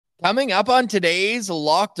Coming up on today's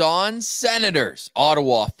Locked On Senators,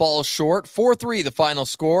 Ottawa falls short 4-3 the final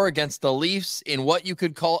score against the Leafs in what you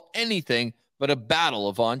could call anything but a battle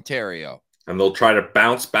of Ontario. And they'll try to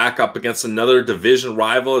bounce back up against another division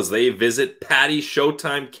rival as they visit Patty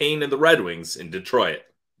Showtime Kane and the Red Wings in Detroit.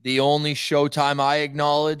 The only Showtime I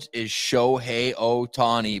acknowledge is Shohei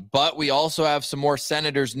Ohtani. But we also have some more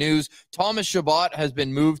Senators news. Thomas Chabot has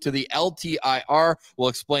been moved to the LTIR. We'll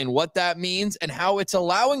explain what that means and how it's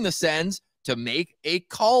allowing the Sens to make a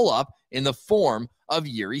call-up in the form of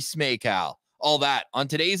Jiri Smejkal. All that on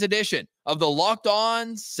today's edition of the Locked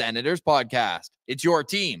On Senators podcast. It's your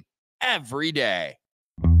team every day.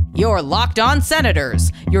 You're Locked On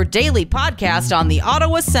Senators, your daily podcast on the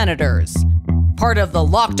Ottawa Senators. Part of the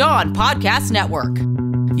Locked On Podcast Network.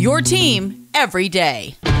 Your team every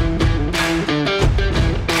day.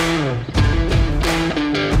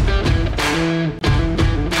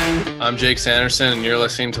 I'm Jake Sanderson, and you're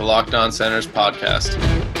listening to Locked On Senators podcast.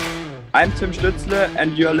 I'm Tim Stützle,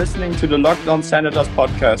 and you're listening to the Locked On Senators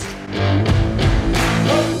podcast.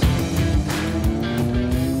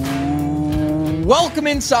 Welcome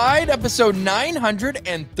inside episode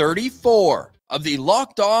 934 of the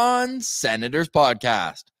Locked On Senators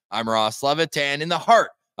podcast. I'm Ross Levitan in the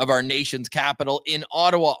heart of our nation's capital in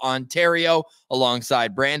Ottawa, Ontario,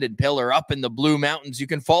 alongside Brandon Piller up in the Blue Mountains. You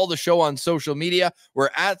can follow the show on social media.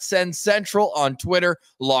 We're at Sens Central on Twitter,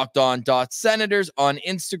 LockedOn.Senators on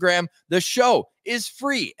Instagram. The show is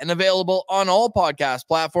free and available on all podcast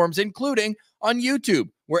platforms, including on YouTube,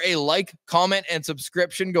 where a like, comment, and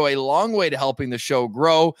subscription go a long way to helping the show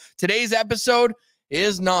grow. Today's episode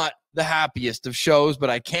is not the happiest of shows, but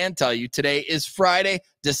I can tell you today is Friday,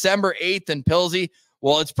 December 8th, and Pilsy,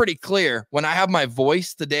 well, it's pretty clear when I have my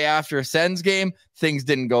voice the day after a Sens game, things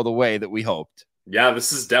didn't go the way that we hoped. Yeah,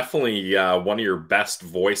 this is definitely one of your best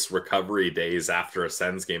voice recovery days after a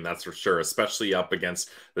Sens game, that's for sure, especially up against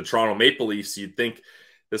the Toronto Maple Leafs. You'd think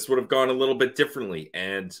this would have gone a little bit differently,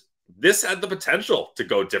 and this had the potential to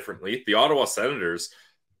go differently. The Ottawa Senators,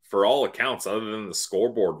 for all accounts, other than the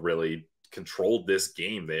scoreboard, really controlled this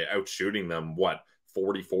game. They outshooting them,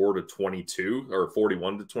 44-22 or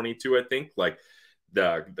 41-22, I think. Like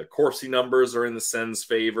the Corsi numbers are in the Sens'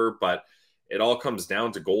 favor, but it all comes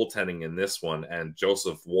down to goaltending in this one. And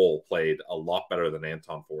Joseph Woll played a lot better than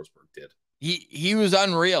Anton Forsberg did. He was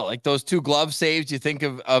unreal. Like those two glove saves, you think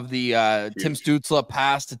of the Tim Stützle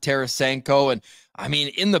pass to Tarasenko, and I mean,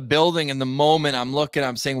 in the building, in the moment,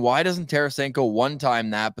 I'm saying, why doesn't Tarasenko one-time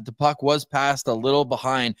that? But the puck was passed a little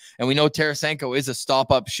behind, and we know Tarasenko is a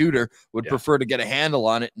stop-up shooter, would prefer to get a handle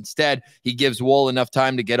on it. Instead, he gives Woll enough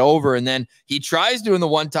time to get over, and then he tries doing the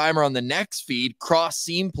one-timer on the next feed,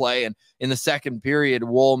 cross-seam play, and in the second period,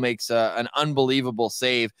 Woll makes an unbelievable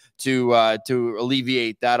save to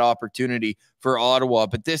alleviate that opportunity for Ottawa.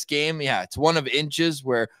 But this game, it's one of inches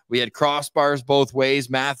where we had crossbars both ways.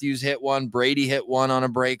 Matthews hit one, Brady hit one on a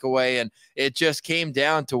breakaway, and it just came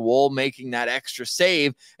down to Woll making that extra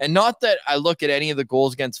save. And not that I look at any of the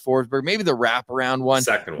goals against Forsberg, maybe the wraparound one.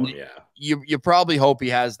 Second one, yeah. You probably hope he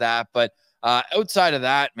has that, but outside of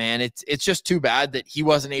that, man, it's just too bad that he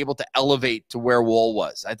wasn't able to elevate to where Woll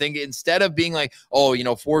was. I think instead of being like, oh,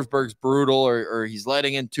 Forsberg's brutal or he's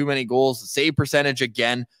letting in too many goals, the save percentage,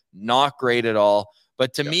 again, not great at all.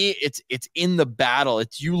 But to me, it's in the battle.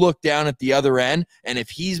 It's you look down at the other end, and if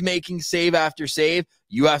he's making save after save,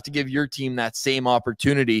 you have to give your team that same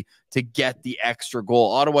opportunity to get the extra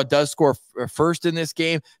goal. Ottawa does score first in this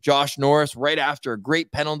game. Josh Norris, right after a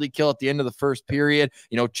great penalty kill at the end of the first period.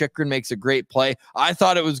 Chychrun makes a great play. I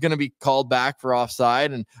thought it was going to be called back for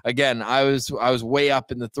offside. And again, I was way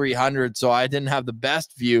up in the 300, so I didn't have the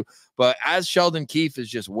best view. But as Sheldon Keefe is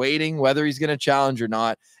just waiting, whether he's going to challenge or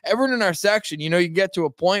not, everyone in our section, you get to a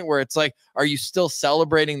point where it's like, are you still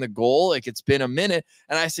celebrating the goal? Like, it's been a minute.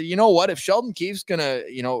 And I said, you know what? If Sheldon Keefe's going to,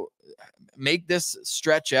 make this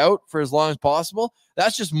stretch out for as long as possible,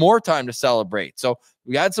 that's just more time to celebrate. So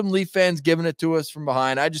we had some Leaf fans giving it to us from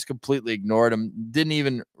behind. I just completely ignored them. Didn't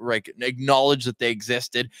even acknowledge that they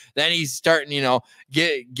existed. Then he's starting,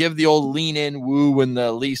 give the old lean in woo when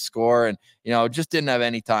the Leafs score, and just didn't have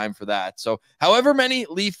any time for that. So however many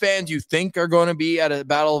Leaf fans you think are going to be at a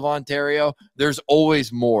Battle of Ontario, there's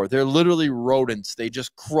always more. They're literally rodents. They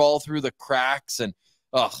just crawl through the cracks, and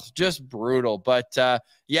just brutal. But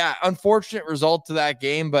unfortunate result to that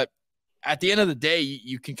game. But at the end of the day,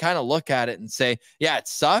 you can kind of look at it and say, yeah, it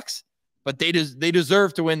sucks, but they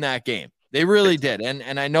deserve to win that game. They really did.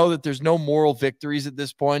 And I know that there's no moral victories at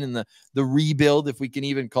this point in the rebuild, if we can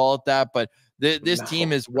even call it that. But this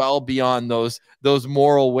team is well beyond those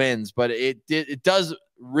moral wins. But it does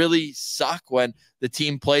really suck when the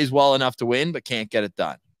team plays well enough to win but can't get it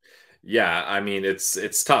done. Yeah, I mean,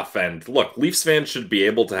 it's tough. And look, Leafs fans should be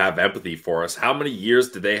able to have empathy for us. How many years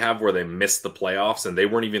did they have where they missed the playoffs and they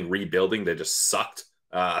weren't even rebuilding? They just sucked.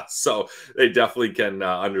 So they definitely can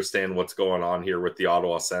understand what's going on here with the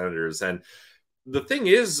Ottawa Senators. And the thing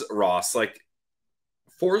is, Ross, like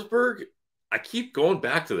Forsberg, I keep going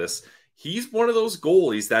back to this. He's one of those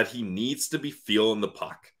goalies that he needs to be feeling the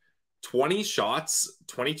puck. 20 shots,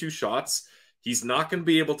 22 shots. He's not going to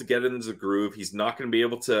be able to get into the groove. He's not going to be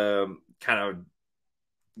able to kind of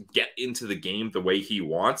get into the game the way he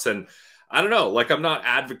wants. And I don't know, like I'm not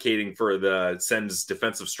advocating for the Sens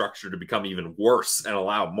defensive structure to become even worse and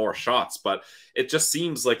allow more shots, but it just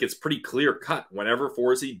seems like it's pretty clear cut. Whenever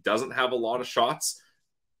Forsey doesn't have a lot of shots,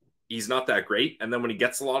 he's not that great. And then when he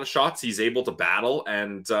gets a lot of shots, he's able to battle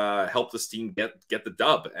and help this team get the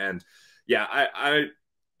dub. And yeah,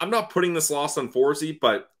 I'm not putting this loss on Forsey,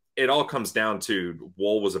 but it all comes down to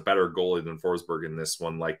Woll was a better goalie than Forsberg in this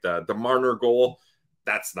one. Like the Marner goal,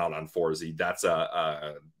 that's not on Forsey. That's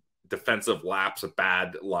a defensive lapse, a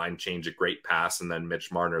bad line change, a great pass, and then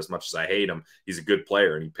Mitch Marner, as much as I hate him, he's a good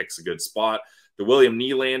player and he picks a good spot. The William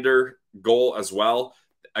Nylander goal as well.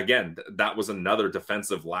 Again, that was another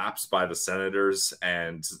defensive lapse by the Senators,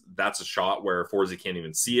 and that's a shot where Forsey can't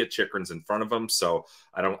even see it. Chikrin's in front of him, so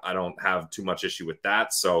I don't have too much issue with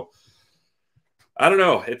that. So I don't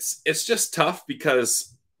know. It's just tough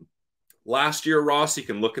because last year, Ross, you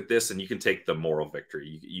can look at this and you can take the moral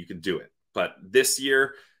victory. You can do it. But this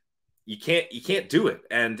year, you can't do it.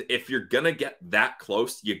 And if you're going to get that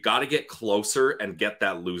close, you got to get closer and get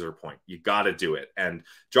that loser point. You got to do it. And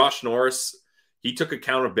Josh Norris, he took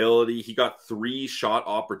accountability. He got 3 shot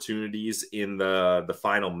opportunities in the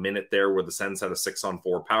final minute there where the Sens had a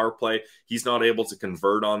 6-on-4 power play. He's not able to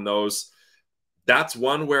convert on those. That's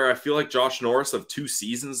one where I feel like Josh Norris of 2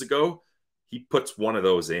 seasons ago, he puts one of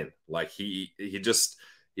those in. Like he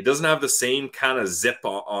doesn't have the same kind of zip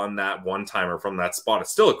on that one-timer from that spot.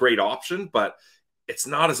 It's still a great option, but it's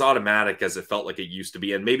not as automatic as it felt like it used to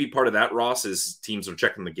be. And maybe part of that, Ross, is teams are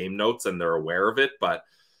checking the game notes and they're aware of it. But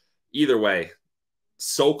either way,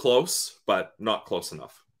 so close, but not close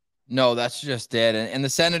enough. No, that's just it. And the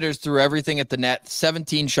Senators threw everything at the net,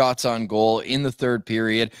 17 shots on goal in the third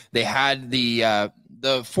period. They had the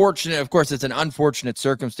fortunate, of course, it's an unfortunate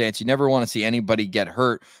circumstance. You never want to see anybody get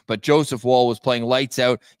hurt, but Joseph Woll was playing lights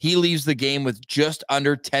out. He leaves the game with just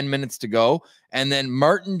under 10 minutes to go. And then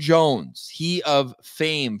Martin Jones, he of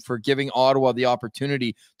fame for giving Ottawa the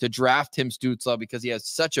opportunity to draft Tim Stützle because he has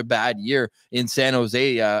such a bad year in San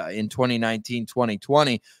Jose in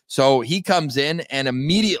 2019-2020. So he comes in and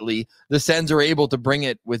immediately the Sens are able to bring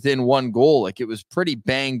it within 1 goal. Like it was pretty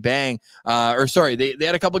bang, bang. They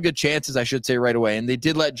had a couple of good chances, I should say, right away. And they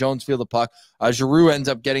did let Jones feel the puck. Giroux ends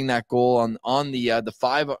up getting that goal on the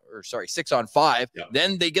 6-on-5. Yeah.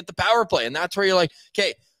 Then they get the power play. And that's where you're like,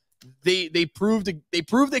 okay, they proved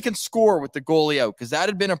they can score with the goalie out, because that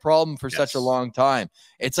had been a problem for such a long time.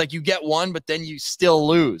 It's like you get one, but then you still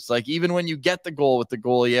lose. Like even when you get the goal with the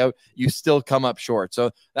goalie out, you still come up short.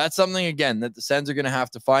 So that's something, again, that the Sens are going to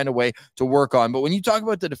have to find a way to work on. But when you talk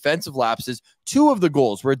about the defensive lapses, 2 of the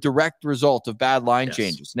goals were a direct result of bad line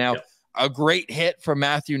changes. Now, a great hit from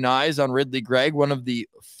Matthew Nyes on Ridley Gregg, one of the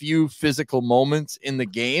few physical moments in the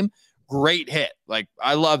game. Great hit. Like,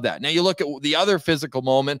 I love that. Now you look at the other physical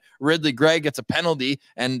moment, Ridley Gregg gets a penalty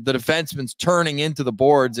and the defenseman's turning into the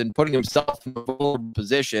boards and putting himself in a vulnerable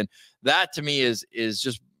position. That to me is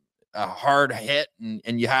just a hard hit,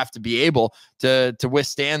 and you have to be able to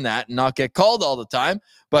withstand that and not get called all the time.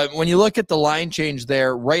 But when you look at the line change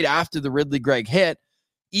there right after the Ridley Gregg hit,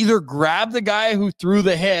 either grab the guy who threw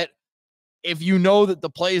the hit if you know that the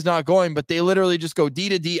play is not going, but they literally just go D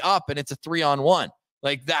to D up and it's a 3-on-1.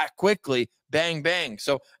 Like that quickly, bang, bang.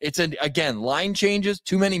 So it's, again, line changes,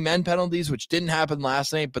 too many men penalties, which didn't happen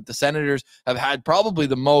last night, but the Senators have had probably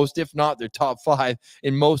the most, if not their top 5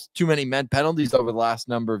 in most too many men penalties over the last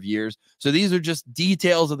number of years. So these are just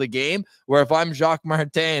details of the game where if I'm Jacques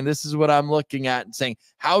Martin, this is what I'm looking at and saying,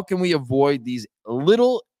 how can we avoid these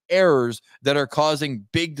little errors that are causing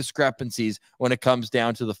big discrepancies when it comes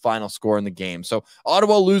down to the final score in the game. So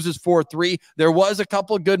Ottawa loses 4-3. There was a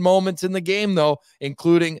couple of good moments in the game, though,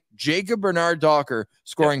 including Jacob Bernard-Docker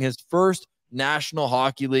scoring his first National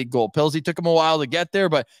Hockey League goal. Pillsy took him a while to get there,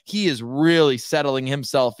 but he is really settling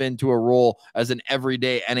himself into a role as an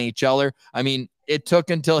everyday NHLer. I mean, it took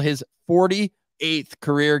until his 48th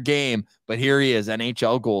career game, but here he is,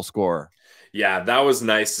 NHL goal scorer. Yeah, that was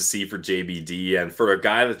nice to see for JBD. And for a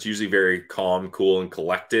guy that's usually very calm, cool, and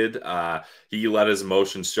collected, he let his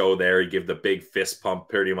emotions show there. He gave the big fist pump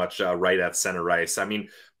pretty much right at center ice. I mean,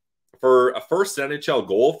 for a first NHL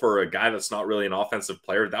goal for a guy that's not really an offensive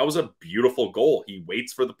player, that was a beautiful goal. He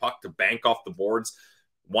waits for the puck to bank off the boards,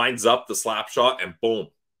 winds up the slap shot, and boom,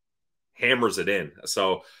 hammers it in.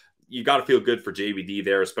 So you got to feel good for JBD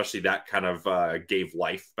there, especially that kind of gave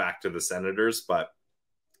life back to the Senators, but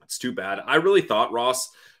it's too bad. I really thought, Ross,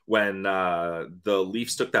 when the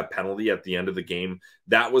Leafs took that penalty at the end of the game,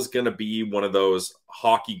 that was going to be one of those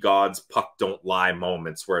hockey gods puck don't lie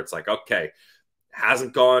moments where it's like, okay,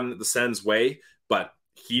 hasn't gone the Sens' way, but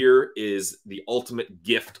here is the ultimate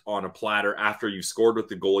gift on a platter after you scored with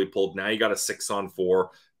the goalie pulled. Now you got a 6-on-4,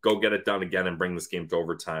 go get it done again and bring this game to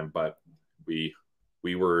overtime. But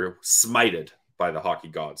we were smited by the hockey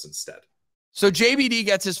gods instead. So JBD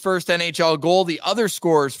gets his first NHL goal. The other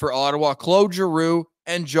scorers for Ottawa, Claude Giroux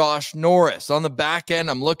and Josh Norris. On the back end,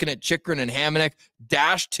 I'm looking at Chychrun and Hamonic,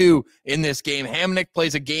 -2 in this game. Hamonic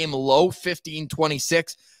plays a game low,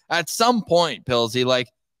 15-26. At some point, Pillsy, like,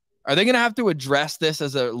 are they going to have to address this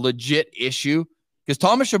as a legit issue? Because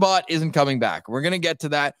Thomas Chabot isn't coming back. We're going to get to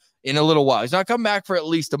that in a little while. He's not coming back for at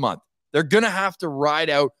least a month. They're going to have to ride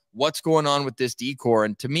out what's going on with this decor.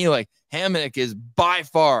 And to me, like, Hamonic is by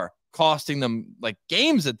far costing them like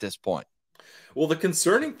games at this point. Well, the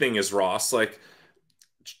concerning thing is, Ross, like,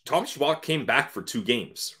 Tom Chabot came back for 2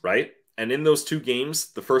 games, right? And in those 2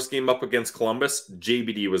 games, the first game up against Columbus,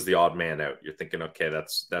 JBD was the odd man out. You're thinking, okay,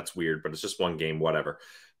 that's weird, but it's just 1 game, whatever.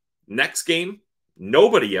 Next game,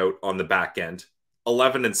 nobody out on the back end,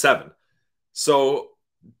 11-7. So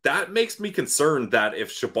that makes me concerned that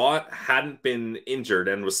if Chabot hadn't been injured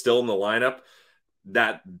and was still in the lineup,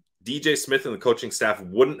 that DJ Smith and the coaching staff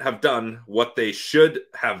wouldn't have done what they should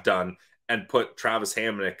have done and put Travis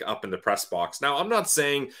Hamonic up in the press box. Now, I'm not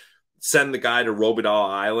saying send the guy to Robidahl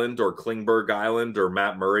Island or Klingberg Island or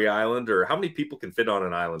Matt Murray Island, or how many people can fit on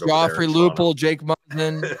an island? Joffrey Lupul, Jake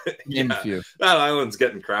Muzzin, yeah, that island's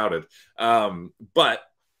getting crowded. But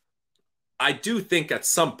I do think at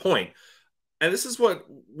some point, and this is what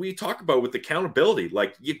we talk about with accountability,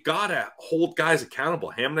 like, you got to hold guys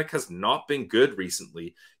accountable. Hamonic has not been good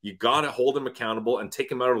recently. You got to hold him accountable and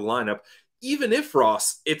take him out of the lineup. Even if,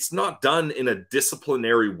 Ross, it's not done in a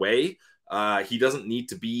disciplinary way, he doesn't need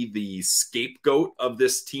to be the scapegoat of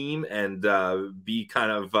this team and be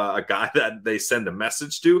kind of a guy that they send a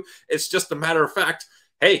message to. It's just a matter of fact,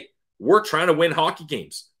 hey, we're trying to win hockey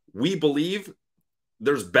games. We believe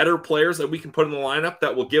there's better players that we can put in the lineup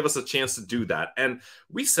that will give us a chance to do that. And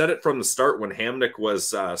we said it from the start when Hamonic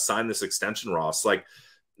was signed this extension, Ross. Like,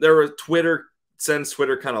 there were Sens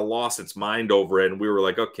Twitter kind of lost its mind over it, and we were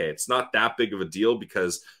like, okay, it's not that big of a deal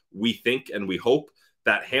because we think and we hope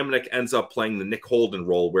that Hamonic ends up playing the Nick Holden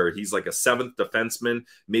role where he's like a 7th defenseman.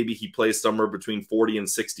 Maybe he plays somewhere between 40 and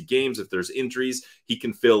 60 games. If there's injuries, he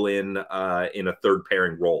can fill in a 3rd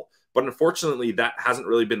pairing role. But unfortunately, that hasn't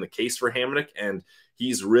really been the case for Hamonic, and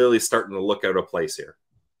he's really starting to look out of place here.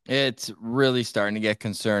 It's really starting to get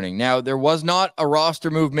concerning. Now, there was not a roster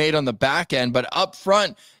move made on the back end, but up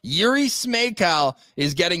front, Jiri Smejkal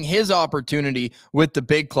is getting his opportunity with the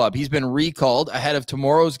big club. He's been recalled ahead of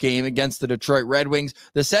tomorrow's game against the Detroit Red Wings.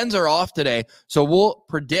 The Sens are off today, so we'll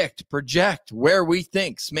project where we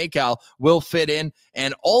think Smejkal will fit in,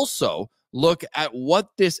 and also look at what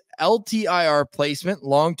this LTIR placement,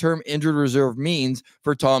 long-term injured reserve, means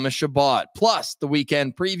for Thomas Chabot. Plus, the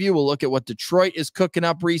weekend preview, we'll look at what Detroit is cooking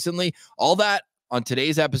up recently. All that on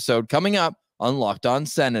today's episode, coming up on Locked On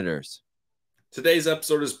Senators. Today's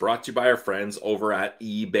episode is brought to you by our friends over at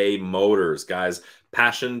eBay Motors. Guys,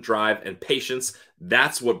 passion, drive, and patience,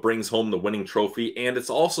 that's what brings home the winning trophy, and it's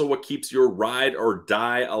also what keeps your ride or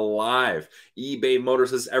die alive. eBay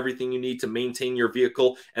Motors has everything you need to maintain your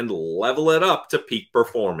vehicle and level it up to peak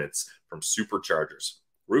performance, from superchargers,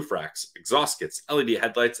 roof racks, exhaust kits, LED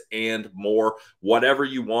headlights, and more. Whatever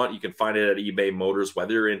you want, you can find it at eBay Motors.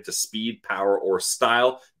 Whether you're into speed, power, or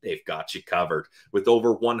style, they've got you covered. With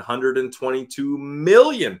over 122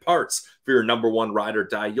 million parts for your #1 ride or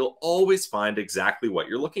die, you'll always find exactly what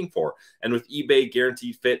you're looking for. And with eBay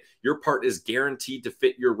Guaranteed Fit, your part is guaranteed to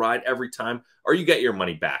fit your ride every time, or you get your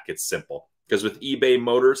money back. It's simple. Because with eBay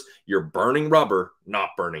Motors, you're burning rubber,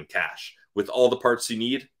 not burning cash. With all the parts you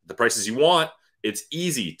need, the prices you want, it's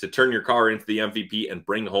easy to turn your car into the MVP and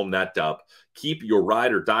bring home that dub. Keep your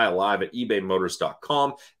ride or die alive at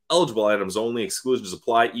ebaymotors.com. Eligible items only. Exclusions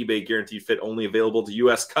apply. eBay Guaranteed Fit only available to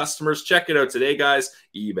U.S. customers. Check it out today, guys.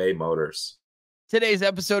 eBay Motors. Today's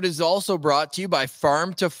episode is also brought to you by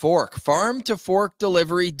Farm to Fork.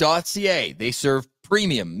 FarmToForkDelivery.ca. They serve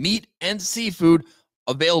premium meat and seafood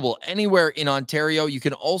Available anywhere in Ontario. You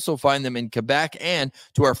can also find them in Quebec and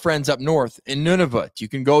to our friends up north in Nunavut. You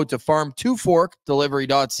can go to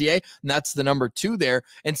farm2forkdelivery.ca, and that's the number 2 there,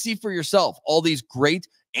 and see for yourself all these great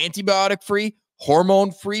antibiotic-free,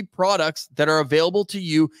 hormone-free products that are available to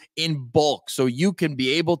you in bulk, so you can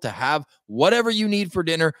be able to have whatever you need for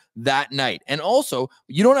dinner that night. And also,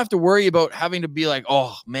 you don't have to worry about having to be like,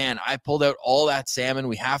 oh man, I pulled out all that salmon,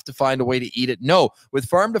 we have to find a way to eat it. No, with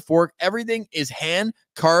Farm to Fork, everything is hand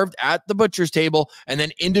carved at the butcher's table and then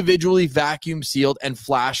individually vacuum sealed and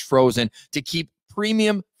flash frozen to keep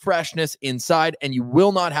premium freshness inside, and you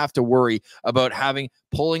will not have to worry about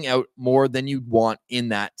pulling out more than you'd want in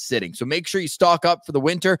that sitting. So make sure you stock up for the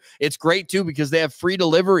winter. It's great too because they have free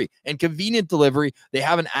delivery and convenient delivery. They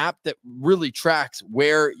have an app that really tracks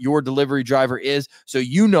where your delivery driver is, so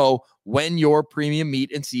you know when your premium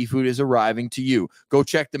meat and seafood is arriving to you. Go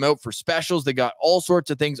check them out for specials. They got all sorts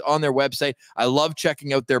of things on their website. I love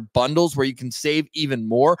checking out their bundles where you can save even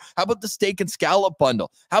more. How about the steak and scallop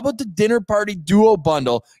bundle? How about the dinner party duo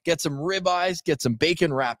bundle? Get some ribeyes, get some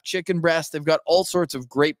bacon wrapped chicken breast. They've got all sorts of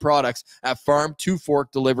great products at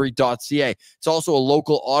farm2forkdelivery.ca. It's also a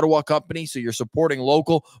local Ottawa company, so you're supporting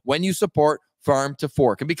local when you support Farm to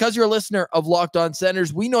Fork. And because you're a listener of Locked On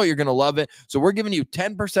Senators, we know you're going to love it. So we're giving you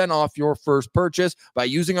 10% off your first purchase by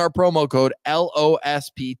using our promo code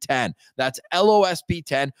LOSP10. That's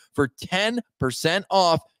LOSP10 for 10%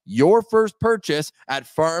 off your first purchase at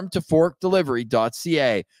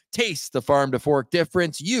farmtoforkdelivery.ca. Taste the Farm to Fork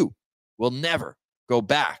difference. You will never go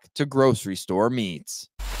back to grocery store meats.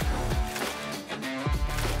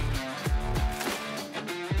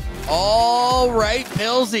 All right,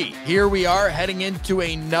 Pillsy, here we are heading into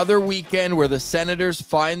another weekend where the Senators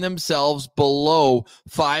find themselves below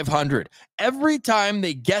 500. Every time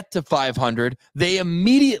they get to 500, they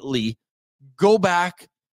immediately go back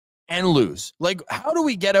and lose. Like, how do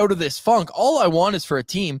we get out of this funk? All I want is for a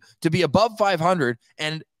team to be above 500,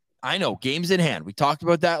 and I know, games in hand. We talked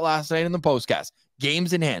about that last night in the postcast.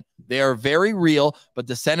 Games in hand. They are very real, but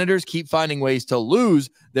the Senators keep finding ways to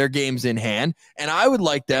lose their games in hand, and I would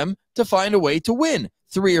like them to find a way to win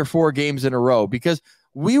 3 or 4 games in a row, because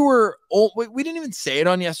we didn't even say it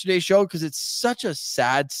on yesterday's show because it's such a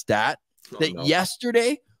sad stat that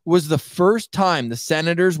yesterday was the first time the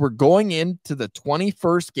Senators were going into the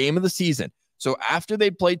 21st game of the season. So after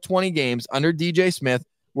they played 20 games under DJ Smith,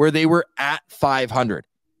 where they were at 500,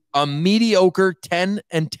 a mediocre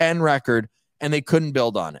 10-10 record, and they couldn't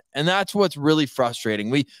build on it. And that's what's really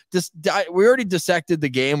frustrating. We already dissected the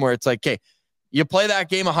game where it's like, okay, you play that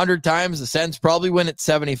game 100 times, the Sens probably win it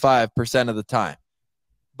 75% of the time.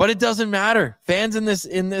 But it doesn't matter. Fans in this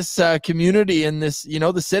community,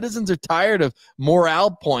 the citizens are tired of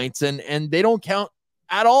morale points, and they don't count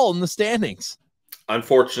at all in the standings.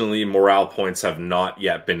 Unfortunately, morale points have not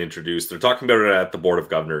yet been introduced. They're talking about it at the Board of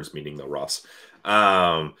Governors meeting, though, Ross.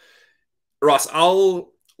 Ross,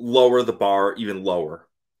 I'll lower the bar even lower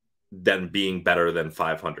than being better than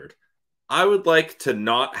 500. I would like to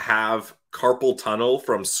not have carpal tunnel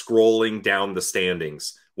from scrolling down the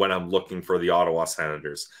standings when I'm looking for the Ottawa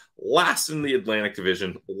Senators. Last in the Atlantic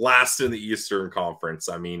Division, last in the Eastern Conference.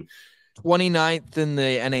 I mean, 29th in the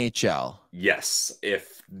NHL. Yes.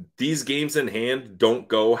 If these games in hand don't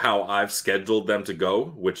go how I've scheduled them to go,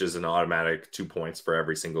 which is an automatic 2 points for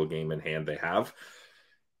every single game in hand they have,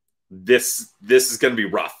 this is going to be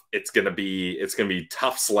rough. It's going to be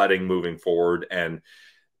tough sledding moving forward. And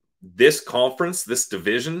this conference, this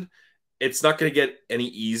division, it's not going to get any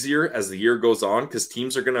easier as the year goes on, because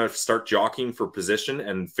teams are going to start jockeying for position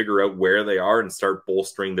and figure out where they are and start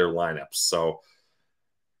bolstering their lineups. So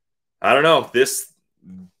I don't know.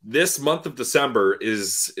 This month of December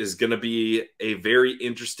is going to be a very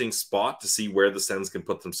interesting spot to see where the Sens can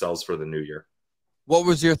put themselves for the new year. What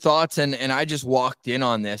was your thoughts? And I just walked in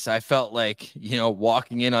on this. I felt like,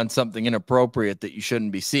 walking in on something inappropriate that you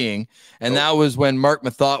shouldn't be seeing. And that was when Mark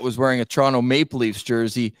Mathot was wearing a Toronto Maple Leafs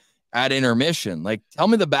jersey at intermission. Like, tell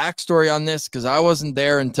me the backstory on this, because I wasn't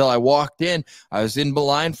there until I walked in. I was in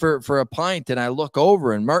line for a pint, and I look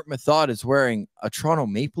over, and Mark Mathot is wearing a Toronto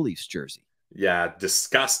Maple Leafs jersey. Yeah,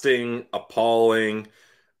 disgusting, appalling,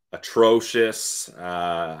 atrocious.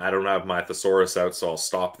 I don't have my thesaurus out, so I'll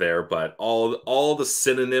stop there. But all the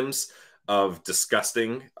synonyms of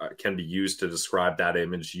disgusting can be used to describe that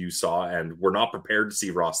image you saw, and we're not prepared to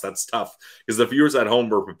see, Ross. That's tough, because the viewers at home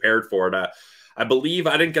were prepared for it. I believe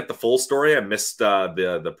I didn't get the full story. I missed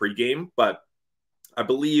the pregame, but I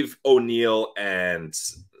believe O'Neill and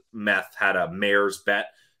Meth had a mayor's bet.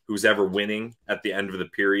 Who's ever winning at the end of the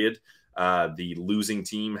period, the losing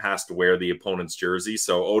team has to wear the opponent's jersey.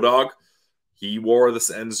 So O-Dog, he wore the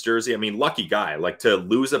Sens jersey. I mean, lucky guy. Like, to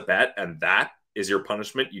lose a bet and that is your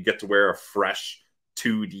punishment. You get to wear a fresh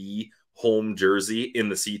 2D home jersey in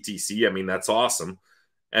the CTC. I mean, that's awesome.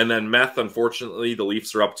 And then Meth, unfortunately, the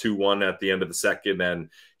Leafs are up 2-1 at the end of the second, and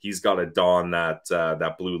he's got to don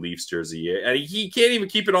that blue Leafs jersey, and he can't even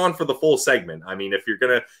keep it on for the full segment. I mean, if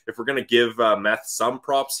we're gonna give Meth some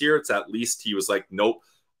props here, it's at least he was like, nope,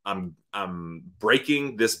 I'm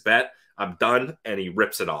breaking this bet, I'm done, and he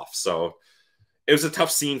rips it off. So it was a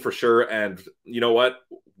tough scene for sure. And you know what?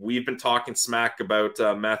 We've been talking smack about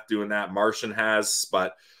Meth doing that. Martian has,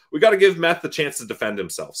 but we got to give Meth the chance to defend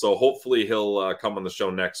himself. So hopefully he'll come on the show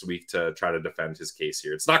next week to try to defend his case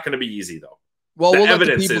here. It's not going to be easy, though. Well, the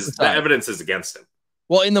evidence is against him.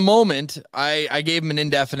 Well, in the moment, I gave him an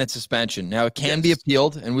indefinite suspension. Now, it can be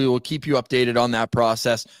appealed, and we will keep you updated on that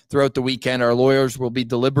process throughout the weekend. Our lawyers will be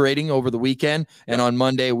deliberating over the weekend, and on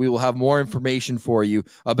Monday, we will have more information for you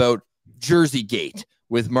about Jersey Gate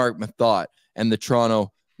with Mark Mathot and the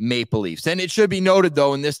Toronto Maple Leafs. And it should be noted,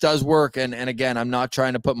 though, and this does work, and again, I'm not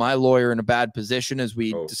trying to put my lawyer in a bad position as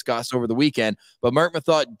we discussed over the weekend, but Mark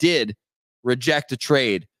Mathot did reject a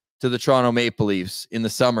trade to the Toronto Maple Leafs in the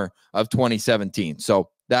summer of 2017. So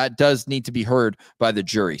that does need to be heard by the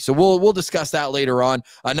jury. So we'll discuss that later on.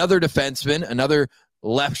 Another defenseman, another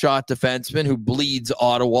left shot defenseman who bleeds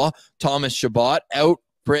Ottawa, Thomas Chabot, out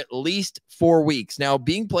for at least 4 weeks. Now,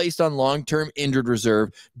 being placed on long-term injured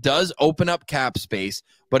reserve does open up cap space,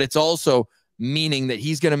 but it's also meaning that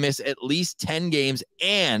he's going to miss at least 10 games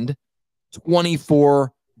and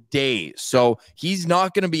 24 days. So he's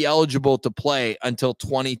not going to be eligible to play until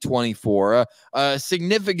 2024. A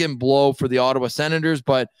significant blow for the Ottawa Senators,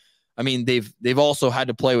 but I mean, they've also had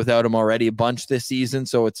to play without him already a bunch this season,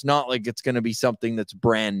 so it's not like it's going to be something that's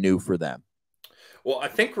brand new for them. Well, I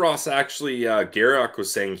think Ross actually, Garak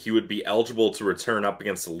was saying he would be eligible to return up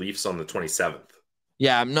against the Leafs on the 27th.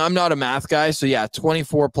 Yeah, I'm not a math guy, so yeah,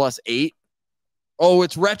 24 plus 8. Oh,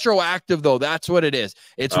 it's retroactive, though. That's what it is.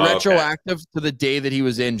 It's retroactive to the day that he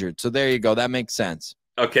was injured. So there you go. That makes sense.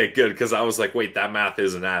 Okay, good, because I was like, wait, that math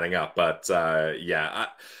isn't adding up. But yeah,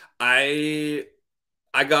 I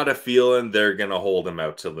got a feeling they're going to hold him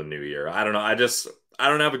out till the new year. I don't know. I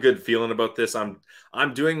don't have a good feeling about this.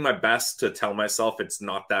 I'm doing my best to tell myself it's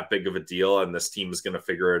not that big of a deal and this team is going to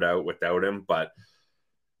figure it out without him, but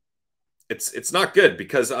it's not good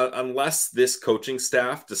because unless this coaching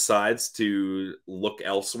staff decides to look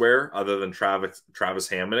elsewhere other than Travis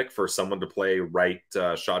Hamonic for someone to play right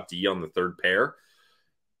shot D on the third pair,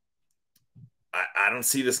 I don't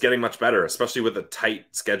see this getting much better, especially with a tight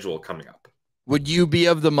schedule coming up. Would you be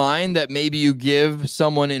of the mind that maybe you give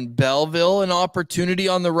someone in Belleville an opportunity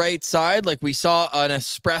on the right side? Like we saw an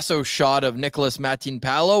espresso shot of Nicholas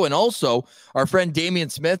Matinpalo, and also our friend Damian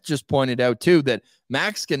Smith just pointed out too that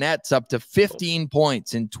Max Ganette's up to 15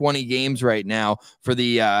 points in 20 games right now for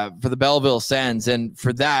the Belleville Sens, and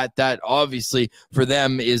for that obviously for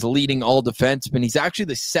them is leading all defensemen. He's actually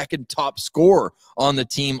the second top scorer on the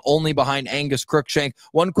team, only behind Angus Crookshank.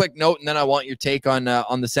 One quick note, and then I want your take on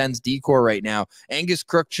the Sens decor right now. Angus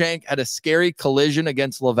Crookshank had a scary collision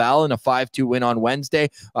against Laval in a 5-2 win on Wednesday,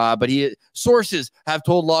 but sources have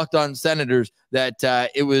told Locked On Senators that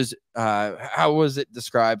it was how was it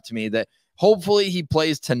described to me that hopefully he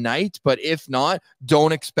plays tonight, but if not,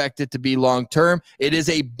 don't expect it to be long-term. It is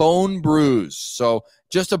a bone bruise. So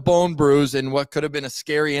just a bone bruise in what could have been a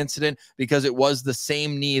scary incident because it was the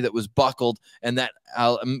same knee that was buckled and that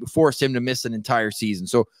forced him to miss an entire season.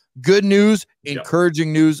 So good news,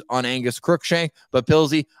 encouraging news on Angus Crookshank. But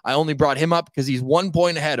Pilsy, I only brought him up because he's 1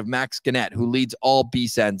 point ahead of Max Ganette, who leads all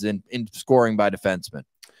B-Sens in scoring by defensemen.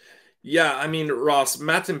 Yeah, I mean, Ross,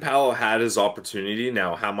 Matinpalo had his opportunity.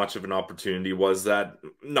 Now, how much of an opportunity was that?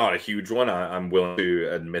 Not a huge one. I'm willing to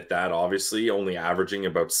admit that, obviously. Only averaging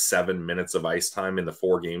about 7 minutes of ice time in the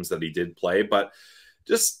 4 games that he did play, but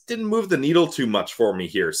just didn't move the needle too much for me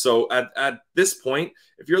here. So at this point,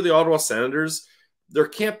 if you're the Ottawa Senators, there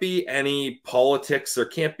can't be any politics. There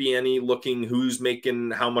can't be any looking who's making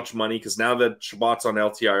how much money, because now that Chabot's on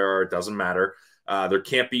LTIR, it doesn't matter. There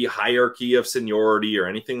can't be hierarchy of seniority or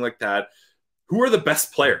anything like that. Who are the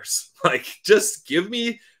best players? Like, just give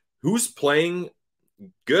me who's playing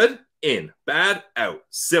good in, bad out.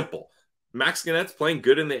 Simple. Max Ganette's playing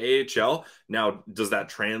good in the AHL. Now, does that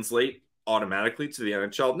translate automatically to the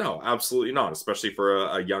NHL? No, absolutely not, especially for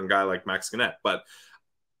a young guy like Max Ganette. But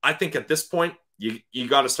I think at this point, you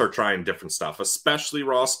got to start trying different stuff, especially,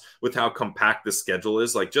 Ross, with how compact this schedule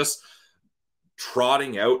is. Like, just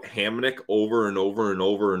trotting out Hamonic over and over and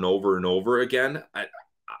over and over and over again,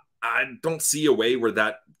 I don't see a way where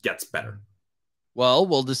that gets better. Well,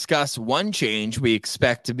 we'll discuss one change we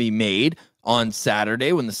expect to be made on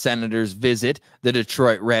Saturday when the Senators visit the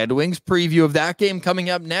Detroit Red Wings. Preview of that game coming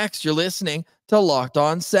up next. You're listening to Locked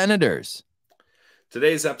On Senators.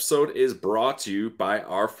 Today's episode is brought to you by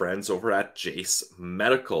our friends over at Jiri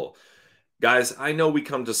Smejkal. Guys, I know we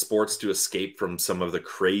come to sports to escape from some of the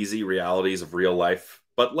crazy realities of real life,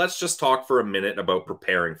 but let's just talk for a minute about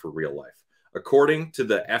preparing for real life. According to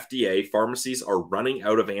the FDA, pharmacies are running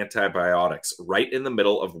out of antibiotics right in the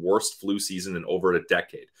middle of worst flu season in over a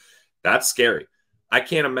decade. That's scary. I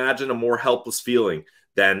can't imagine a more helpless feeling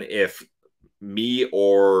than if me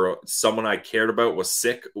or someone I cared about was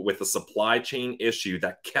sick with a supply chain issue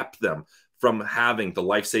that kept them from having the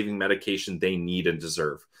life-saving medication they need and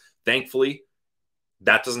deserve. Thankfully,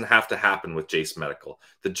 that doesn't have to happen with Jiri Smejkal.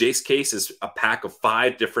 The Jiri case is a pack of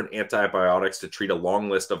 5 different antibiotics to treat a long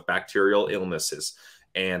list of bacterial illnesses.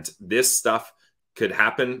 And this stuff could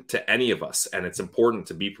happen to any of us, and it's important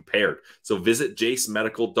to be prepared. So visit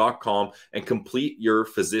jirismejkal.com and complete your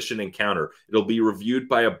physician encounter. It'll be reviewed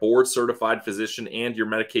by a board-certified physician, and your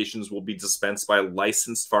medications will be dispensed by a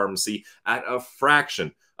licensed pharmacy at a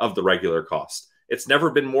fraction of the regular cost. It's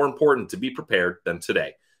never been more important to be prepared than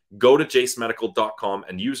today. Go to jirismejkal.com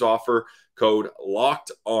and use offer code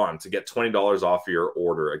LOCKEDON to get $20 off your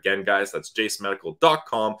order. Again, guys, that's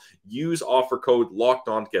jirismejkal.com. Use offer code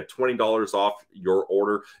LOCKEDON to get $20 off your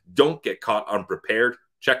order. Don't get caught unprepared.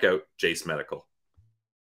 Check out Jiri Smejkal.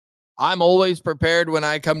 I'm always prepared when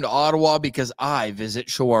I come to Ottawa because I visit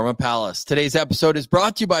Shawarma Palace. Today's episode is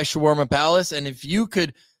brought to you by Shawarma Palace, and if you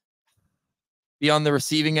could be on the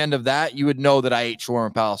receiving end of that, you would know that I ate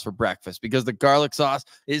Shawarma Palace for breakfast because the garlic sauce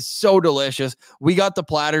is so delicious. We got the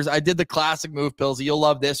platters. I did the classic move, Pillsy. You'll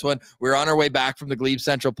love this one. We were on our way back from the Glebe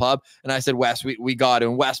Central pub, and I said, Wes, we got it.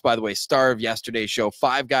 And Wes, by the way, star of yesterday's show.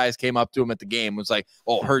 5 guys came up to him at the game. Was like,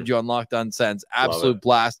 oh, heard you on Locked On Sens. Absolute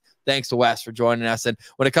blast. Thanks to Wes for joining us. And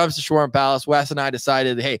when it comes to Shawarma Palace, Wes and I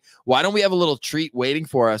decided, hey, why don't we have a little treat waiting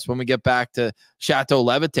for us when we get back to Chateau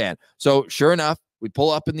Levitan? So sure enough, we pull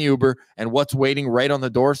up in the Uber, and what's waiting right on the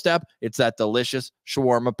doorstep? It's that delicious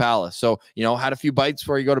Shawarma Palace. So, had a few bites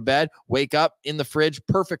before you go to bed, wake up in the fridge,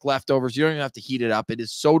 perfect leftovers. You don't even have to heat it up. It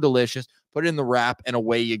is so delicious. Put it in the wrap, and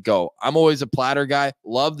away you go. I'm always a platter guy.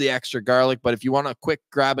 Love the extra garlic, but if you want a quick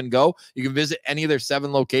grab and go, you can visit any of their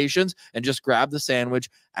 7 locations and just grab the sandwich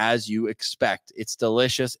as you expect. It's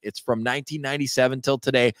delicious. It's from 1997 till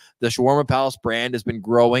today. The Shawarma Palace brand has been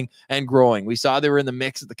growing and growing. We saw they were in the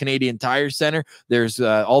mix at the Canadian Tire Center. There's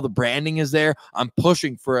all the branding is there. I'm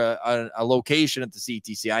pushing for a location at the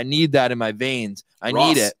CTC. I need that in my veins. I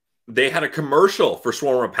need it. They had a commercial for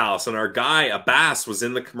Shawarma Palace, and our guy, Abbas, was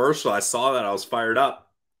in the commercial. I saw that. I was fired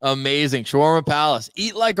up. Amazing. Shawarma Palace.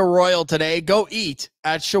 Eat like a royal today. Go eat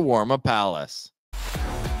at Shawarma Palace.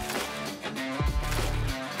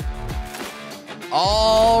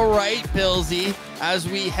 All right, Pillsy, as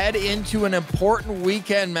we head into an important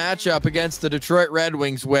weekend matchup against the Detroit Red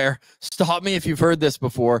Wings where, stop me if you've heard this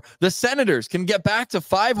before, the Senators can get back to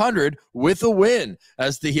 500 with a win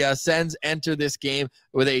as the Sens enter this game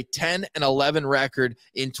with a 10-11 record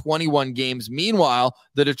in 21 games. Meanwhile,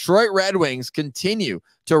 the Detroit Red Wings continue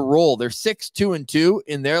to roll. They're 6-2-2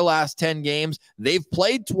 in their last 10 games. They've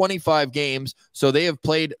played 25 games, so they have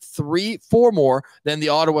played 4 more than the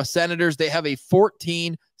Ottawa Senators. They have a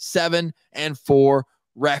 14-7-4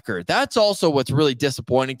 record. That's also what's really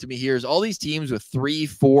disappointing to me here is all these teams with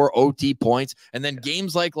 3-4 OT points, and then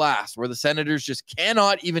games like last where the Senators just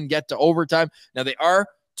cannot even get to overtime. Now they are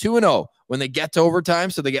 2-0 when they get to overtime,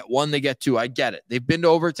 so they get 1, they get 2. I get it. They've been to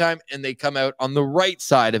overtime and they come out on the right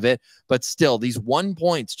side of it, but still, these 1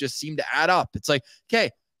 points just seem to add up. It's like, okay,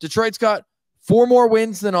 Detroit's got 4 more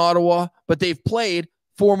wins than Ottawa, but they've played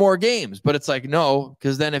 4 more games. But it's like, no,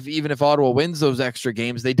 because then even if Ottawa wins those extra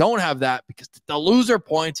games, they don't have that because the loser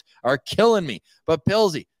points are killing me. But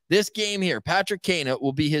Pillsy, this game here, Patrick Kane, it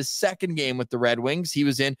will be his 2nd game with the Red Wings. He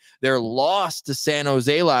was in their loss to San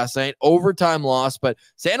Jose last night, overtime loss, but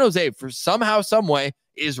San Jose, for somehow, some way,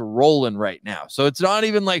 is rolling right now. So it's not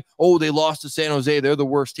even like, oh, they lost to San Jose. They're the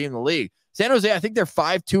worst team in the league. San Jose, I think they're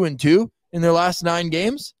 5-2-2 in their last 9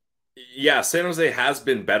 games. Yeah, San Jose has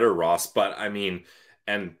been better, Ross, but I mean,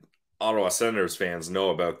 and Ottawa Senators fans know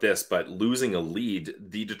about this, but losing a lead,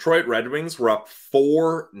 the Detroit Red Wings were up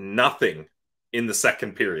 4-0 in the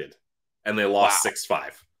second period, and they lost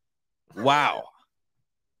 6-5. Wow.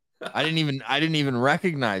 I didn't even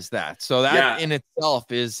recognize that. So that in itself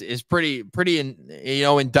is pretty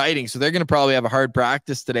indicting. So they're going to probably have a hard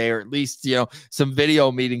practice today, or at least, some video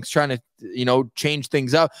meetings trying to, change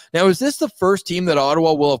things up. Now, is this the first team that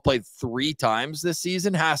Ottawa will have played 3 times this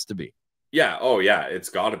season? Has to be. Yeah. Oh yeah, it's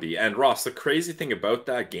got to be. And Ross, the crazy thing about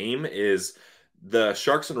that game is the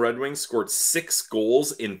Sharks and Red Wings scored 6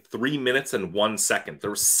 goals in 3 minutes and 1 second. There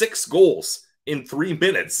were 6 goals in 3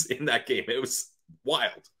 minutes in that game. It was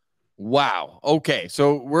wild. Wow. Okay.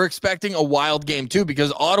 So we're expecting a wild game too,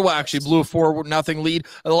 because Ottawa actually blew a 4-0 lead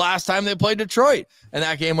the last time they played Detroit. And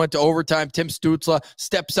that game went to overtime. Tim Stützle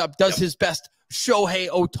steps up, does his best Shohei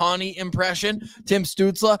Ohtani impression. Tim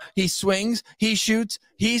Stützle, he swings, he shoots,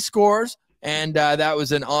 he scores. And that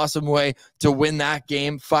was an awesome way to win that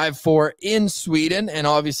game, 5-4 in Sweden. And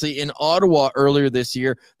obviously in Ottawa earlier this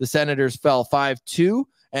year, the Senators fell 5-2 or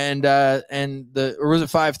was it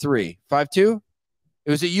 5-3? 5-2? It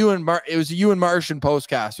was a Ewan Martian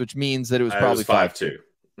postcast, which means that it was probably 5-2.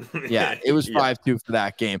 Yeah, it was 5-2 for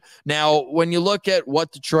that game. Now, when you look at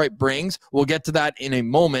what Detroit brings, we'll get to that in a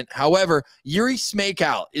moment. However, Jiri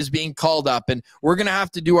Smejkal is being called up, and we're going to have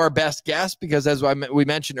to do our best guess because, as we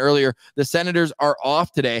mentioned earlier, the Senators are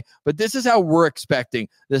off today. But this is how we're expecting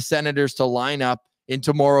the Senators to line up in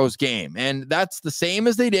tomorrow's game. And that's the same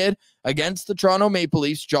as they did against the Toronto Maple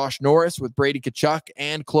Leafs. Josh Norris with Brady Tkachuk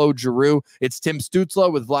and Claude Giroux. It's Tim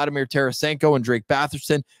Stützle with Vladimir Tarasenko and Drake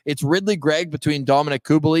Batherson. It's Ridley Gregg between Dominic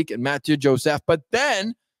Kubalik and Mathieu Joseph. But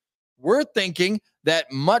then we're thinking that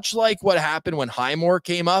much like what happened when Highmore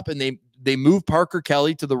came up and they moved Parker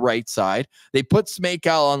Kelly to the right side, they put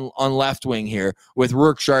Smejkal on left wing here with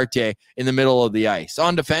Rourke Chartier in the middle of the ice.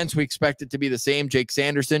 On defense, we expect it to be the same. Jake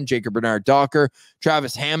Sanderson, Jacob Bernard-Docker,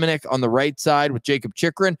 Travis Hamonic on the right side with Jacob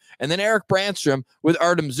Chychrun, and then Eric Brandstrom with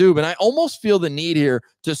Artem Zub. And I almost feel the need here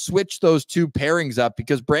to switch those two pairings up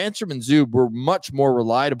because Brandstrom and Zub were much more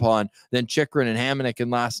relied upon than Chychrun and Hamonic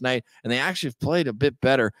in last night, and they actually played a bit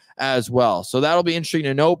better as well. So that'll be interesting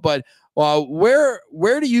to note, but where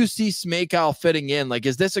do you see Smejkal fitting in? Like,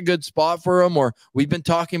 is this a good spot for him? Or we've been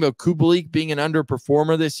talking about Kubalik being an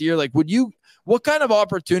underperformer this year. Like, what kind of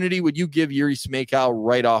opportunity would you give Jiri Smejkal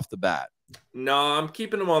right off the bat? No, I'm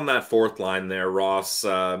keeping him on that fourth line there, Ross.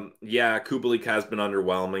 Yeah, Kubalik has been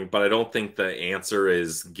underwhelming, but I don't think the answer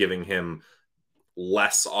is giving him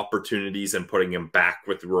less opportunities and putting him back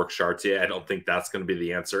with Rourke Chartier. I don't think that's going to be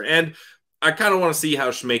the answer. And I kind of want to see how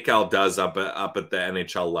Smejkal does up at the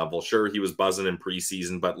NHL level. Sure, he was buzzing in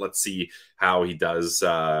preseason, but let's see how he does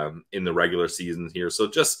in the regular season here. So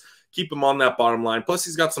just keep him on that bottom line. Plus,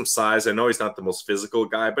 he's got some size. I know he's not the most physical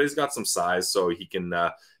guy, but he's got some size, so he can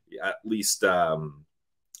at least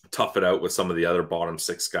tough it out with some of the other bottom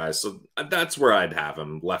six guys. So that's where I'd have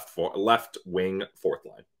him, left wing, fourth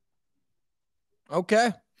line.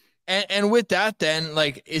 Okay. And with that, then,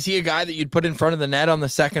 like, is he a guy that you'd put in front of the net on the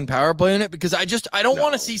second power play unit? Because I don't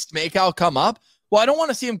want to see Smejkal come up. Well, I don't want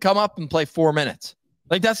to see him come up and play 4 minutes.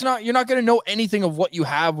 Like, you're not going to know anything of what you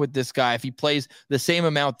have with this guy if he plays the same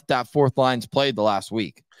amount that fourth line's played the last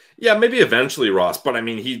week. Yeah, maybe eventually, Ross. But, I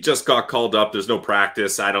mean, he just got called up. There's no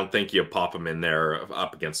practice. I don't think you pop him in there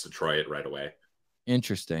up against Detroit right away.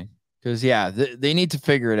 Interesting. Because, yeah, they need to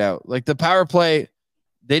figure it out. Like, the power play,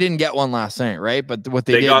 they didn't get one last night, right? But what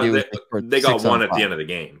they got one at the end of the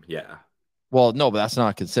game. Yeah. Well, no, but that's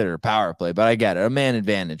not considered a power play. But I get it. A man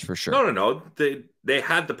advantage for sure. No. They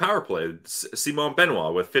had the power play. Simon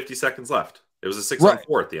Benoit with 50 seconds left. It was a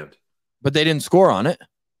 6-on-4 at the end. But they didn't score on it.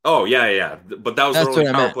 Oh, yeah. But that was their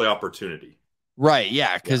only power play opportunity. Right,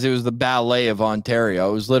 yeah, because it was the ballet of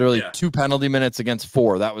Ontario. It was literally 2 penalty minutes against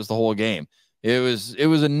 4. That was the whole game. It was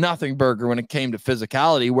a nothing burger when it came to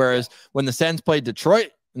physicality, whereas when the Sens played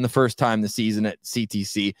Detroit in the first time this season at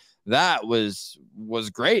CTC, that was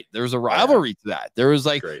great. There was a rivalry to that. There was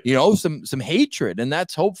some hatred, and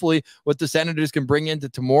that's hopefully what the Senators can bring into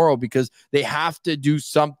tomorrow, because they have to do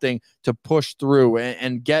something to push through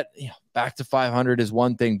and get back to 500 is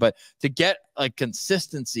one thing, but to get like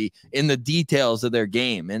consistency in the details of their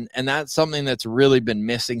game. And that's something that's really been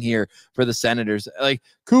missing here for the Senators. Like,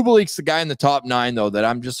 Kubalik's the guy in the top 9 though, that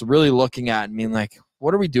I'm just really looking at and being like,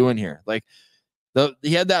 what are we doing here? Like,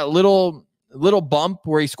 he had that little bump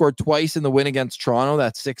where he scored twice in the win against Toronto,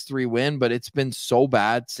 that 6-3 win, but it's been so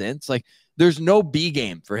bad since. Like, there's no B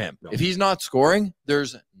game for him. No. If he's not scoring,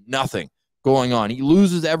 there's nothing going on. He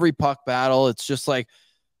loses every puck battle. It's just like,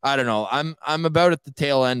 I don't know. I'm about at the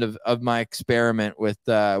tail end of my experiment with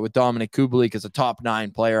Dominic Kubalik as a top 9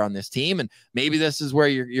 player on this team, and maybe this is where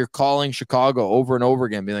you're calling Chicago over and over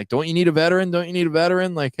again, being like, "Don't you need a veteran? Don't you need a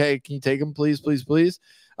veteran? Like, hey, can you take him, please, please, please?"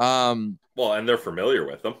 Well, and they're familiar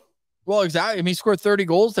with him. Well, exactly. I mean, he scored 30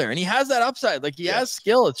 goals there, and he has that upside. Like, he has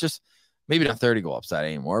skill. It's just maybe not 30 goal upside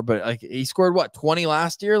anymore, but like, he scored 20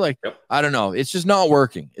 last year. Like, I don't know. It's just not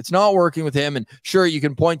working. It's not working with him. And sure, you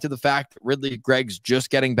can point to the fact that Ridley Gregg's just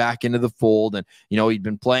getting back into the fold, and he'd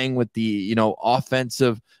been playing with the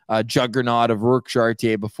offensive juggernaut of Rourke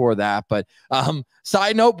Chartier before that. But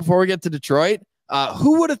side note, before we get to Detroit,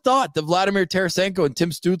 Who would have thought that Vladimir Tarasenko and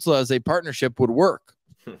Tim Stützle as a partnership would work?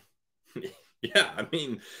 Yeah, I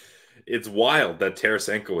mean, it's wild that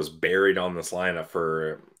Tarasenko was buried on this lineup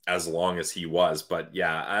for as long as he was. But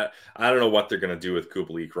yeah, I don't know what they're going to do with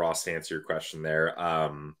Kubalik, Ross, to answer your question there.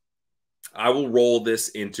 I will roll this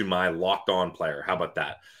into my locked on player. How about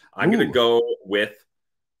that? I'm going to go with,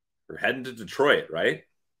 we're heading to Detroit, right?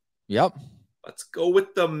 Yep. Let's go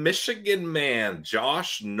with the Michigan man,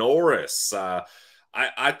 Josh Norris.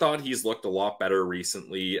 I thought he's looked a lot better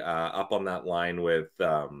recently, up on that line with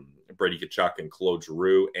Brady Tkachuk and Claude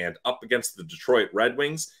Giroux, and up against the Detroit Red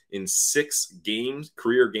Wings in 6 games,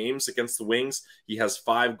 career games against the Wings. He has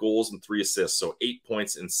 5 goals and 3 assists, so 8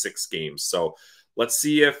 points in 6 games. So let's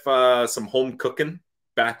see if some home cooking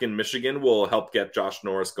back in Michigan will help get Josh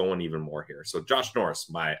Norris going even more here. So Josh Norris,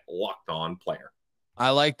 my locked on player. I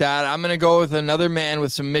like that. I'm going to go with another man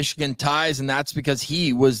with some Michigan ties, and that's because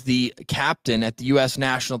he was the captain at the U.S.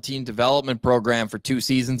 National Team Development Program for 2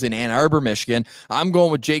 seasons in Ann Arbor, Michigan. I'm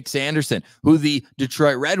going with Jake Sanderson, who the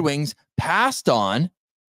Detroit Red Wings passed on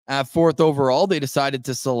at 4th overall. They decided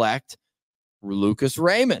to select Lucas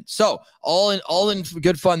Raymond. So all in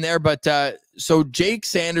good fun there. But so Jake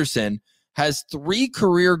Sanderson has 3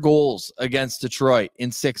 career goals against Detroit in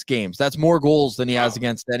 6 games. That's more goals than he has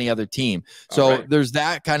against any other team. So there's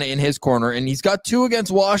that kind of in his corner. And he's got 2 against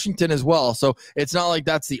Washington as well. So it's not like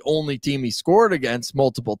that's the only team he scored against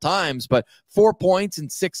multiple times, but 4 points in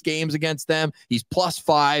 6 games against them. He's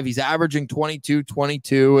 +5. He's averaging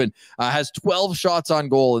 22, and has 12 shots on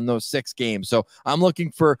goal in those 6 games. So I'm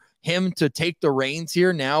looking for him to take the reins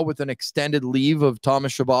here now with an extended leave of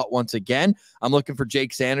Thomas Chabot once again. I'm looking for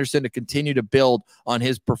Jake Sanderson to continue to build on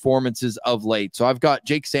his performances of late. So I've got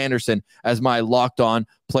Jake Sanderson as my locked on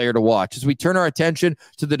player to watch. As we turn our attention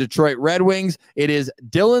to the Detroit Red Wings, it is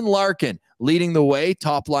Dylan Larkin leading the way,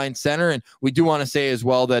 top line center. And we do want to say as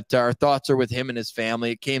well that our thoughts are with him and his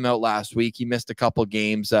family. It came out last week. He missed a couple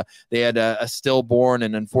games. They had a stillborn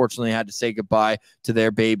and unfortunately had to say goodbye to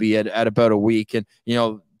their baby at about a week. And, you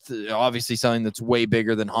know, obviously something that's way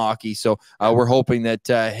bigger than hockey. So we're hoping that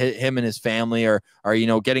him and his family are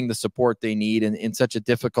getting the support they need in such a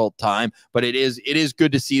difficult time. But it is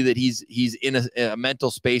good to see that he's in a mental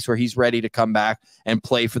space where he's ready to come back and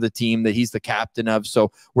play for the team that he's the captain of.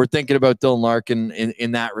 So we're thinking about Dylan Larkin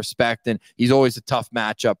in that respect. And he's always a tough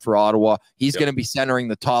matchup for Ottawa. He's going to be centering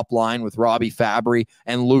the top line with Robbie Fabry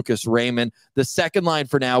and Lucas Raymond. The second line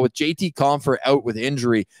for now with JT Compher out with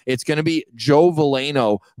injury, it's going to be Joe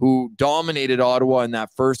Veleno, who dominated Ottawa in that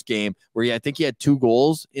first game, where I think he had 2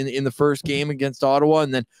 goals in the first game against Ottawa,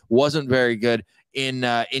 and then wasn't very good in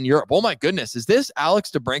Europe. Oh my goodness, is this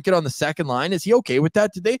Alex DeBrincat on the second line? Is he okay with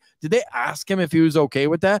that? Did they ask him if he was okay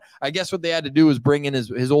with that? I guess what they had to do was bring in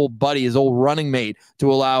his old buddy, his old running mate,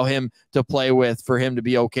 to allow him to play with, for him to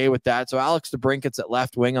be okay with that. So Alex DeBrincat's at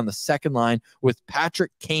left wing on the second line with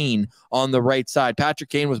Patrick Kane on the right side. Patrick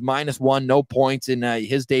Kane was -1, no points in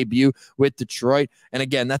his debut with Detroit. And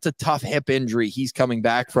again, that's a tough hip injury he's coming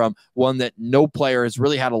back from, one that no player has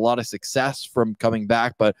really had a lot of success from coming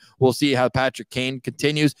back, but we'll see how Patrick Kane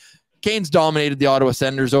continues. Kane's dominated the Ottawa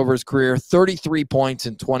Senators over his career, 33 points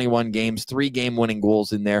in 21 games, 3 game-winning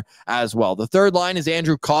goals in there as well. The third line is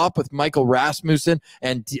Andrew Kopp with Michael Rasmussen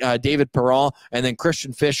and David Perron, and then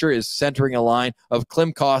Christian Fischer is centering a line of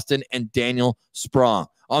Klim Kostin and Daniel Sprong.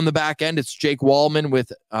 On the back end, it's Jake Wallman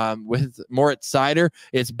with Moritz Seider.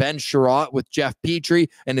 It's Ben Sherratt with Jeff Petrie,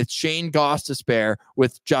 and it's Shane Gostisbehere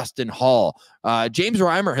with Justin Hall. James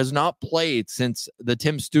Reimer has not played since the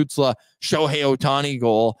Tim Stützle Shohei Ohtani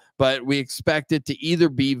goal, but we expect it to either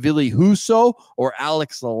be Ville Husso or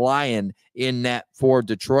Alex Lyon in net for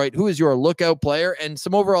Detroit. Who is your lookout player, and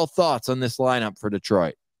some overall thoughts on this lineup for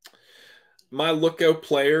Detroit? My lookout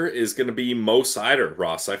player is going to be Mo Seider,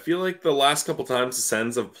 Ross. I feel like the last couple times the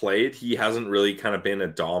Sens have played, he hasn't really kind of been a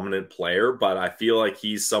dominant player, but I feel like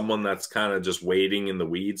he's someone that's kind of just waiting in the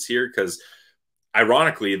weeds here, because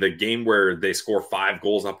ironically, the game where they score 5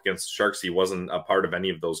 goals up against the Sharks, he wasn't a part of any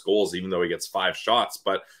of those goals, even though he gets 5 shots.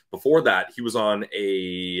 But before that, he was on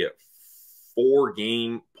a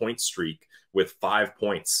 4-game point streak with 5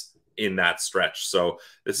 points in that stretch. So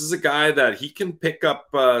this is a guy that he can pick up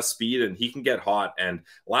speed and he can get hot. And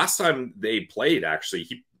last time they played,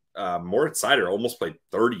 actually, Moritz Seider almost played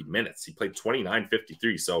 30 minutes. He played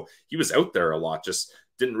 29:53. So he was out there a lot, just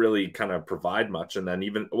didn't really kind of provide much. And then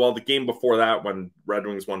the game before that, when Red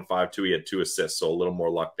Wings won 5-2, he had 2 assists. So a little more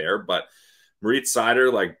luck there. But Moritz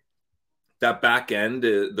Seider, like that back end,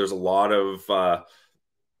 there's a lot of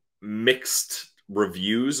mixed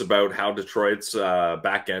reviews about how Detroit's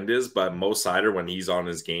back end is, but Mo Seider, when he's on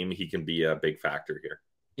his game, he can be a big factor here.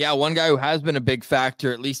 Yeah, one guy who has been a big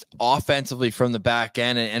factor, at least offensively from the back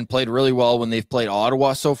end, and played really well when they've played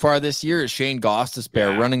Ottawa so far this year is Shane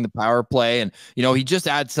Gostisbehere running the power play. And, he just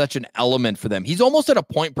adds such an element for them. He's almost at a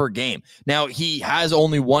point per game. Now, he has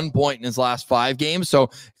only 1 point in his last 5 games, so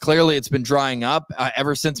clearly it's been drying up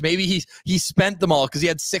ever since maybe he spent them all because he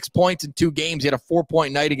had 6 points in 2 games. He had a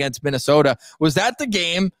 4-point night against Minnesota. Was that the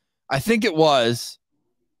game? I think it was.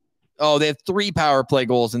 Oh, they had 3 power play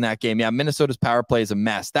goals in that game. Yeah, Minnesota's power play is a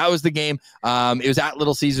mess. That was the game. It was at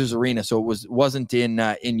Little Caesars Arena, so it wasn't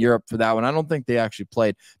in Europe for that one. I don't think they actually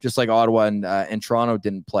played, just like Ottawa and Toronto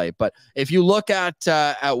didn't play. But if you look at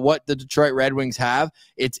what the Detroit Red Wings have,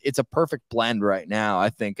 it's a perfect blend right now. I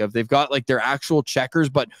think they've got like their actual checkers,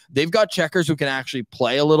 but they've got checkers who can actually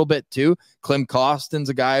play a little bit too. Clem Costin's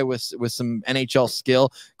a guy with some NHL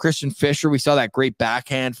skill. Christian Fischer, we saw that great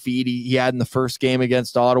backhand feed he had in the first game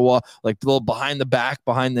against Ottawa, like a little behind the back,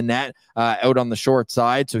 behind the net, out on the short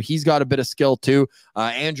side. So he's got a bit of skill too.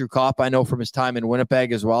 Andrew Kopp, I know from his time in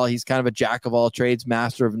Winnipeg as well. He's kind of a jack of all trades,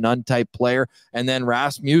 master of none type player. And then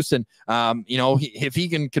Rasmussen, if he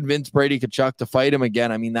can convince Brady Tkachuk to fight him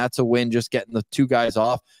again, I mean, that's a win, just getting the 2 guys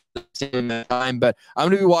off at the same time. But I'm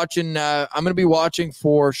going to be watching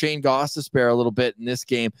for Shane Gostisbehere a little bit in this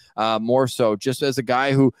game, more so just as a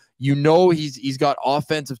guy who, he's got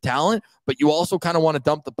offensive talent, but you also kind of want to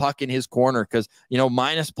dump the puck in his corner because,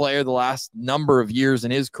 minus player the last number of years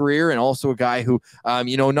in his career, and also a guy who,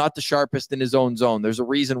 not the sharpest in his own zone. There's a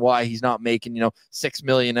reason why he's not making, $6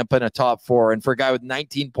 million up in a top 4. And for a guy with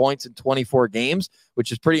 19 points in 24 games,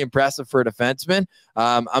 which is pretty impressive for a defenseman,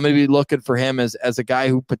 I'm going to be looking for him as a guy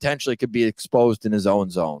who potentially could be exposed in his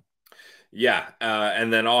own zone. Yeah,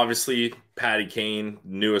 and then obviously Patty Kane,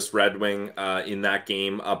 newest Red Wing in that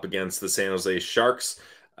game up against the San Jose Sharks.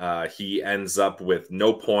 He ends up with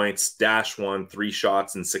no points, -1, 3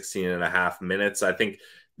 shots in 16.5 minutes. I think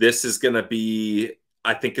this is going to be,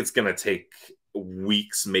 it's going to take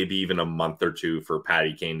weeks, maybe even a month or 2 for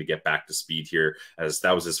Patty Kane to get back to speed here, as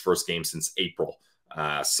that was his first game since April.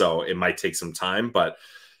 So it might take some time, but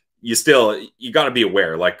you got to be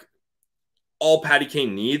aware, like, all Patty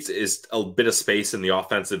Kane needs is a bit of space in the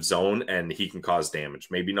offensive zone, and he can cause damage.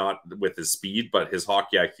 Maybe not with his speed, but his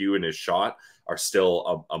hockey IQ and his shot are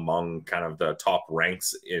still among kind of the top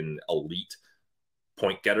ranks in elite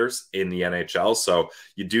point getters in the NHL. So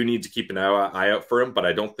you do need to keep an eye out for him, but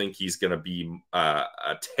I don't think he's going to be a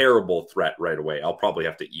terrible threat right away. I'll probably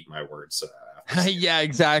have to eat my words. Yeah,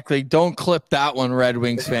 exactly. Don't clip that one, Red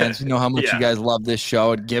Wings fans. You know how much you guys love this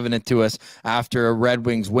show and giving it to us after a Red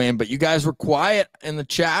Wings win. But you guys were quiet in the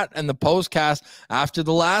chat and the postcast after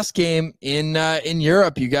the last game in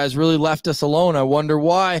Europe. You guys really left us alone. I wonder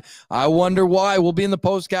why. We'll be in the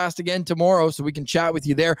postcast again tomorrow, so we can chat with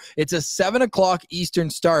you there. It's a 7 o'clock Eastern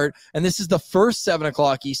start, and this is the first 7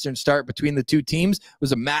 o'clock Eastern start between the 2 teams. It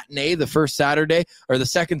was a matinee the first Saturday, or the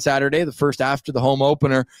second Saturday, the first after the home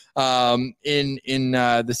opener in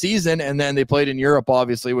the season, and then they played in Europe,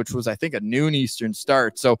 obviously, which was, I think, a noon Eastern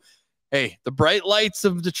start. So, hey, the bright lights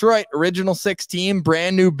of Detroit, Original 6 team,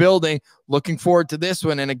 brand new building. Looking forward to this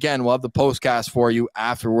one. And again, we'll have the postcast for you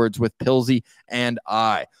afterwards with Pilsy and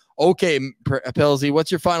I. Okay, Pilsy,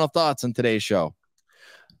 what's your final thoughts on today's show?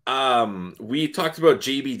 We talked about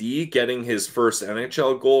JBD getting his first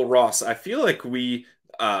NHL goal. Ross, I feel like you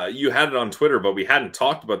had it on Twitter, but we hadn't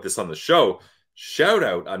talked about this on the show. Shout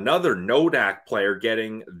out another Nodak player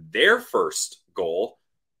getting their first goal.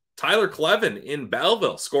 Tyler Clevin in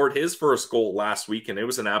Belleville scored his first goal last week, and it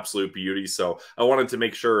was an absolute beauty. So I wanted to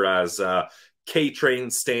make sure, as K-Train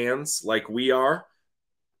stands like we are,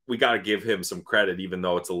 we got to give him some credit, even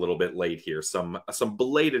though it's a little bit late here. Some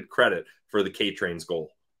belated credit for the K-Train's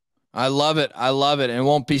goal. I love it. And it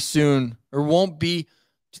won't be soon, or won't be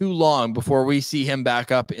too long before we see him back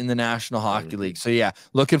up in the National Hockey League. So yeah,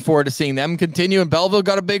 looking forward to seeing them continue. And Belleville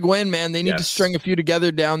got a big win, man. They need to string a few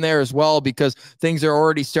together down there as well, because things are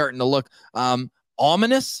already starting to look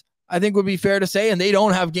ominous, I think would be fair to say. And they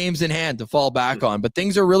don't have games in hand to fall back on, but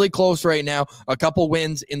things are really close right now. A couple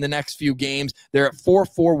wins in the next few games. They're at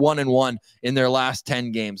 4-4-1-1 in their last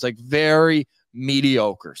 10 games, like very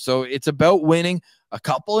mediocre. So it's about winning a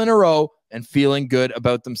couple in a row and feeling good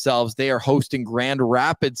about themselves. They are hosting Grand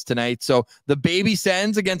Rapids tonight. So the baby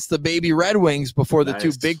Sens against the baby Red Wings before the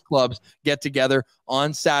 2 big clubs get together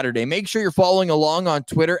on Saturday. Make sure you're following along on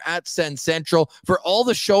Twitter at Sens Central for all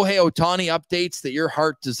the Shohei Ohtani updates that your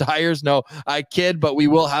heart desires. No, I kid, but we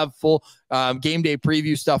will have full game day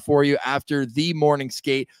preview stuff for you after the morning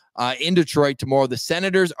skate in Detroit tomorrow. The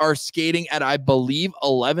Senators are skating at, I believe,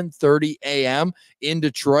 11:30 a.m. in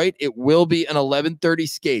Detroit. It will be an 11:30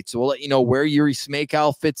 skate, so we'll let you know where Jiri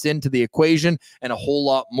Smejkal fits into the equation and a whole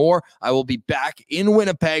lot more. I will be back in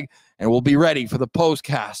Winnipeg, and we'll be ready for the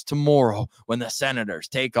postcast tomorrow when the Senators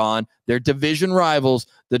take on their division rivals,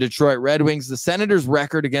 the Detroit Red Wings. The Senators'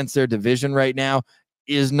 record against their division right now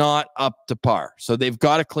is not up to par. So they've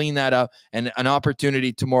got to clean that up, and an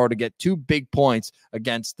opportunity tomorrow to get 2 big points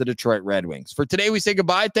against the Detroit Red Wings. For today, we say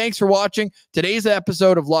goodbye. Thanks for watching today's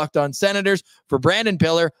episode of Locked On Senators. For Brandon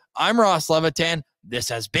Piller, I'm Ross Levitan. This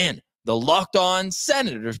has been the Locked On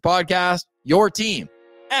Senators podcast, your team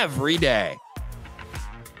every day.